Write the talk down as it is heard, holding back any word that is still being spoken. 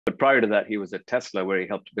But prior to that, he was at Tesla, where he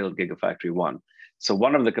helped build Gigafactory 1. So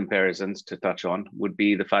one of the comparisons to touch on would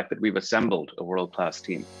be the fact that we've assembled a world-class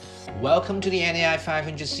team. Welcome to the NAI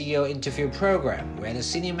 500 CEO interview program, where the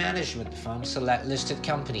senior management from select listed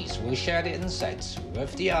companies will share their insights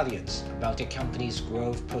with the audience about their company's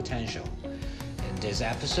growth potential. In this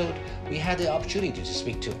episode, we had the opportunity to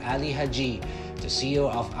speak to Ali Haji, the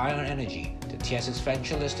CEO of ION Energy, the TSX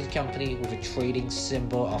venture listed company with a trading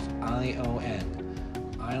symbol of ION.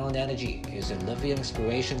 ION Energy is a lithium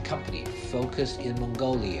exploration company focused in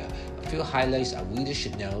Mongolia. A few highlights our readers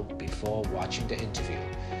should know before watching the interview.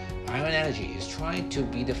 ION Energy is trying to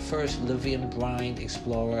be the first lithium brine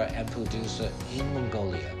explorer and producer in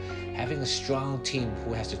Mongolia, having a strong team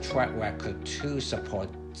who has the track record to support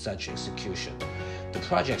such execution. The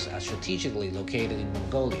projects are strategically located in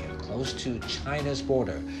Mongolia, close to China's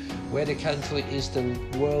border, where the country is the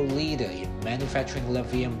world leader in manufacturing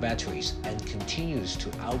lithium batteries and continues to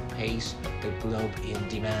outpace the globe in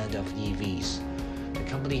demand of EVs. The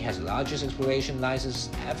company has the largest exploration license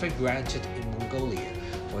ever granted in Mongolia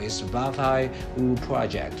for its Baavhai Uul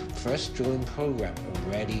project, first drilling program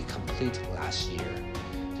already complete last year.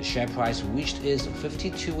 The share price reached its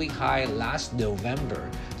 52-week high last November.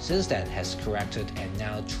 Since then has corrected and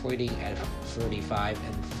now trading at 35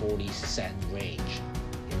 and 40 cent range.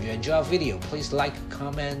 If you enjoy our video, please like,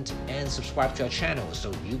 comment, and subscribe to our channel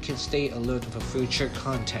so you can stay alert for future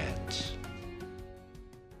content.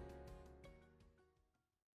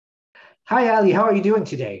 Hi Ali, how are you doing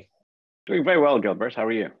today? Doing very well, Gilbert. How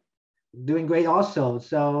are you? Doing great also.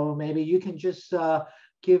 So maybe you can just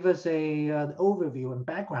give us an overview and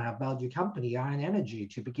background about your company, ION Energy,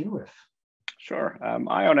 to begin with. Sure.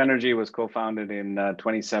 ION Energy was co-founded in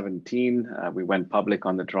 2017. We went public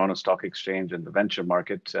on the Toronto Stock Exchange and the venture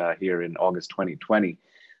market here in August 2020.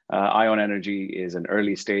 ION Energy is an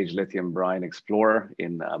early stage lithium brine explorer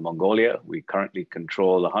in Mongolia. We currently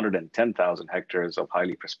control 110,000 hectares of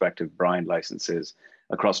highly prospective brine licenses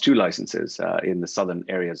across 2 licenses in the southern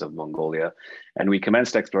areas of Mongolia. And we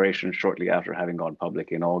commenced exploration shortly after having gone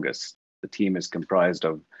public in August. The team is comprised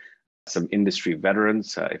of some industry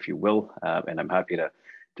veterans, if you will, and I'm happy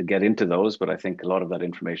to get into those, but I think a lot of that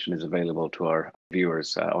information is available to our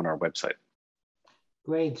viewers on our website.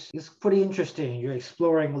 Great. It's pretty interesting. You're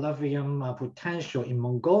exploring lithium potential in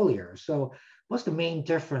Mongolia. So what's the main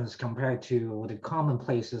difference compared to the common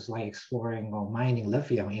places like exploring or mining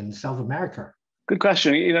lithium in South America? Good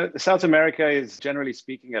question. You know, South America is generally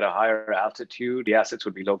speaking at a higher altitude. The assets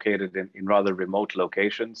would be located in rather remote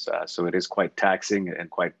locations. So it is quite taxing and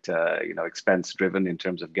quite, expense driven in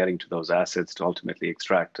terms of getting to those assets to ultimately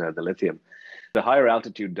extract the lithium. The higher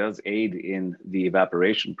altitude does aid in the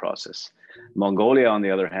evaporation process. Mongolia, on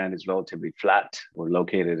the other hand, is relatively flat. We're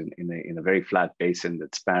located in a very flat basin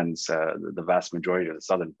that spans the vast majority of the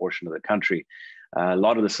southern portion of the country. A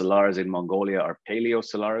lot of the salars in Mongolia are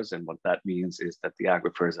paleosalars, and what that means is that the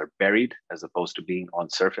aquifers are buried as opposed to being on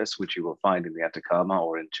surface, which you will find in the Atacama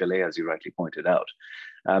or in Chile, as you rightly pointed out.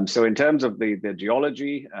 So in terms of the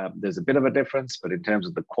geology, there's a bit of a difference, but in terms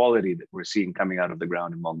of the quality that we're seeing coming out of the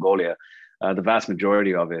ground in Mongolia, the vast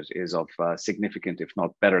majority of it is of significant, if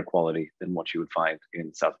not better quality than what you would find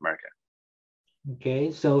in South America.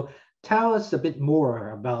 Okay, so tell us a bit more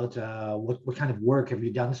about what kind of work have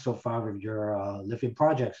you done so far with your lithium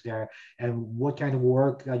projects there, and what kind of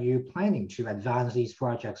work are you planning to advance these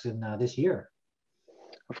projects in this year?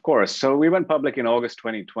 Of course. So we went public in August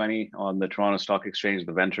 2020 on the Toronto Stock Exchange,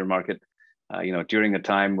 the venture market, during a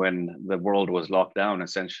time when the world was locked down,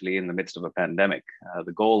 essentially in the midst of a pandemic.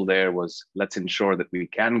 The goal there was, let's ensure that we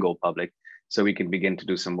can go public so we can begin to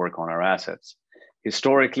do some work on our assets.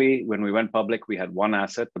 Historically, when we went public, we had one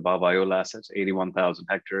asset, the Baavhai Uul asset, 81,000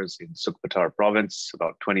 hectares in Sukhothai province,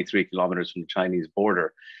 about 23 kilometers from the Chinese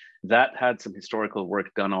border. That had some historical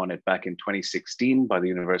work done on it back in 2016 by the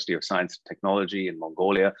University of Science and Technology in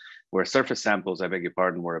Mongolia, where surface samples, I beg your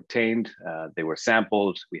pardon, were obtained. They were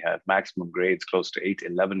sampled. We had maximum grades close to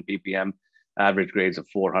 811 ppm, average grades of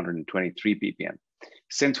 423 ppm.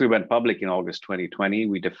 Since we went public in August 2020,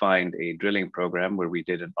 we defined a drilling program where we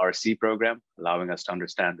did an RC program, allowing us to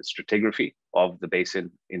understand the stratigraphy of the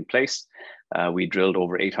basin in place. We drilled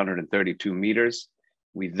over 832 meters.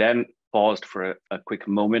 We then paused for a quick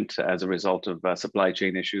moment as a result of supply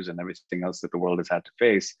chain issues and everything else that the world has had to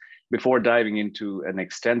face before diving into an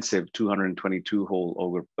extensive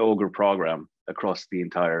 222-hole auger program across the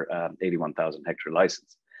entire 81,000 hectare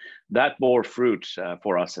license. That bore fruit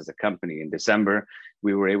for us as a company. In December,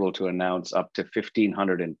 we were able to announce up to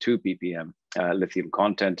 1,502 ppm lithium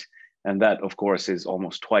content. And that, of course, is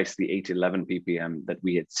almost twice the 811 ppm that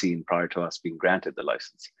we had seen prior to us being granted the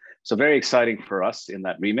license. So very exciting for us in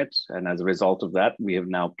that remit. And as a result of that, we have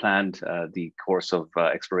now planned the course of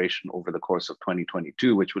exploration over the course of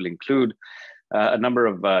 2022, which will include a number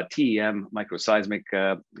of TEM, microseismic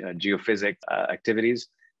geophysics activities,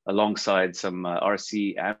 alongside some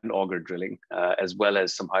RC and auger drilling, as well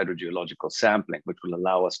as some hydrogeological sampling, which will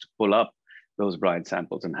allow us to pull up those brine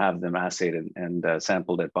samples and have them assayed and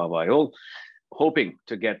sampled at Baavhai, hoping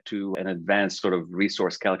to get to an advanced sort of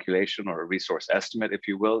resource calculation or a resource estimate, if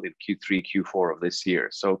you will, in Q3, Q4 of this year.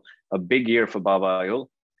 So a big year for Baavhai,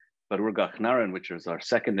 but Urgaknaran, which is our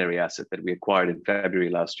secondary asset that we acquired in February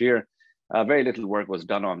last year, very little work was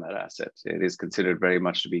done on that asset. It is considered very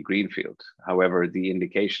much to be greenfield. However, the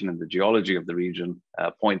indication and the geology of the region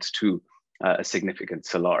points to a significant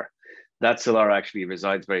salar. That salar actually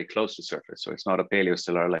resides very close to surface, so it's not a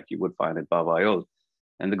paleosalar like you would find at Baavhai.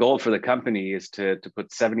 And the goal for the company is to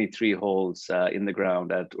put 73 holes in the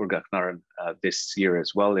ground at Urgaknaran this year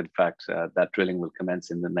as well. In fact, that drilling will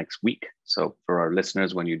commence in the next week. So for our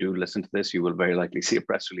listeners, when you do listen to this, you will very likely see a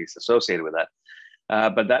press release associated with that.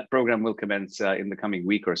 But that program will commence in the coming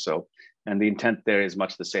week or so. And the intent there is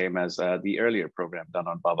much the same as the earlier program done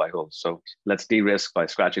on Baavhai. So let's de-risk by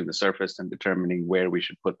scratching the surface and determining where we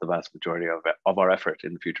should put the vast majority of our effort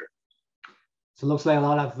in the future. So it looks like a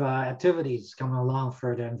lot of activities coming along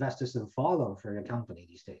for the investors to follow for your company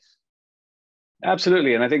these days.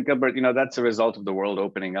 Absolutely. And I think, Gilbert, that's a result of the world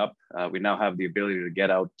opening up. We now have the ability to get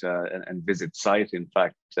out and visit site. In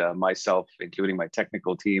fact, myself, including my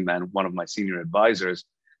technical team and one of my senior advisors,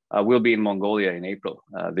 will be in Mongolia in April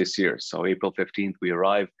this year. So April 15th, we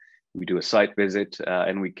arrive, we do a site visit,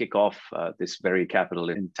 and we kick off this very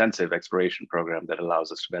capital-intensive exploration program that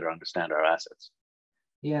allows us to better understand our assets.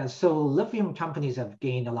 Yeah, so lithium companies have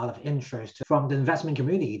gained a lot of interest from the investment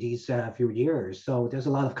community these few years. So there's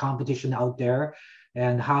a lot of competition out there.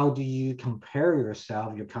 And how do you compare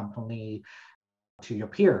yourself, your company, to your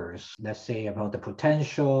peers? Let's say about the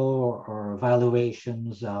potential or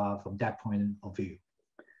valuations from that point of view.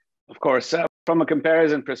 Of course, from a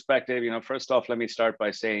comparison perspective, first off, let me start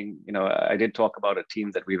by saying, I did talk about a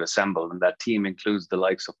team that we've assembled, and that team includes the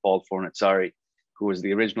likes of Paul Fornazzari, who was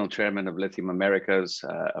the original chairman of Lithium Americas,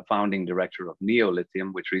 a founding director of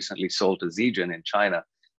Lithium, which recently sold to Zijin in China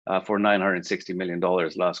for $960 million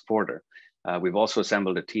last quarter. We've also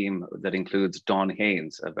assembled a team that includes Don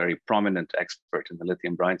Haynes, a very prominent expert in the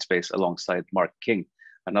lithium brine space, alongside Mark King,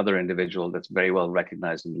 another individual that's very well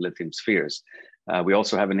recognized in the lithium spheres. We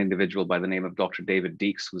also have an individual by the name of Dr. David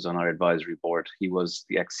Deeks, who's on our advisory board. He was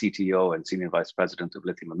the ex-CTO and senior vice president of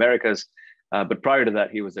Lithium Americas. But prior to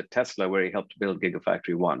that, he was at Tesla, where he helped build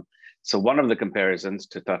Gigafactory 1. So one of the comparisons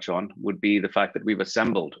to touch on would be the fact that we've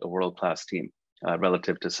assembled a world-class team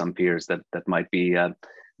relative to some peers that might be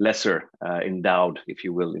lesser endowed, if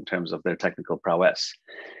you will, in terms of their technical prowess.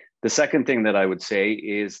 The second thing that I would say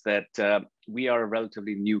is that we are a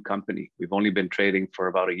relatively new company. We've only been trading for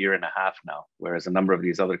about a year and a half now, whereas a number of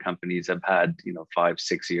these other companies have had 5,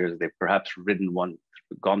 6 years. They've perhaps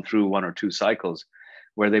gone through 1 or 2 cycles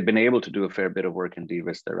where they've been able to do a fair bit of work and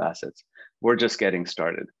de-risk their assets. We're just getting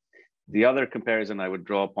started. The other comparison I would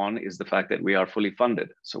draw upon is the fact that we are fully funded.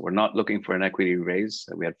 So we're not looking for an equity raise.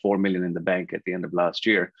 We had $4 million in the bank at the end of last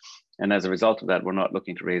year. And as a result of that, we're not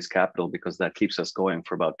looking to raise capital because that keeps us going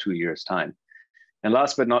for about 2 years' time. And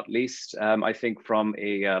last but not least, I think from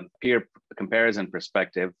a peer comparison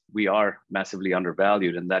perspective, we are massively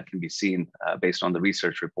undervalued, and that can be seen based on the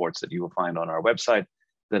research reports that you will find on our website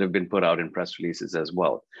that have been put out in press releases as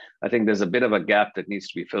well. I think there's a bit of a gap that needs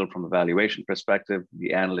to be filled from a valuation perspective.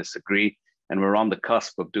 The analysts agree, and we're on the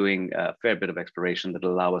cusp of doing a fair bit of exploration that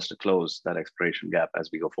will allow us to close that exploration gap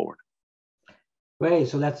as we go forward. Great,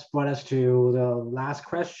 so that's brought us to the last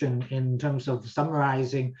question in terms of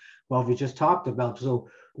summarizing what we just talked about. So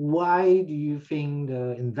why do you think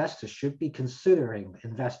the investors should be considering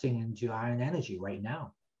investing into ION Energy right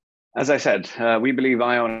now? As I said, we believe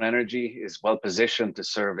ION Energy is well positioned to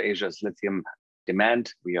serve Asia's lithium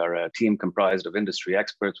demand. We are a team comprised of industry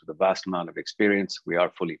experts with a vast amount of experience. We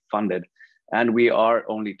are fully funded, and we are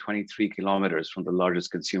only 23 kilometers from the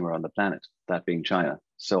largest consumer on the planet, that being China.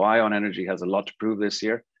 So ION Energy has a lot to prove this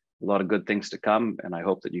year, a lot of good things to come, and I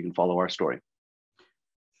hope that you can follow our story.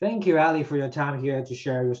 Thank you, Ali, for your time here to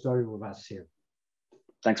share your story with us here.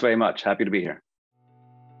 Thanks very much. Happy to be here.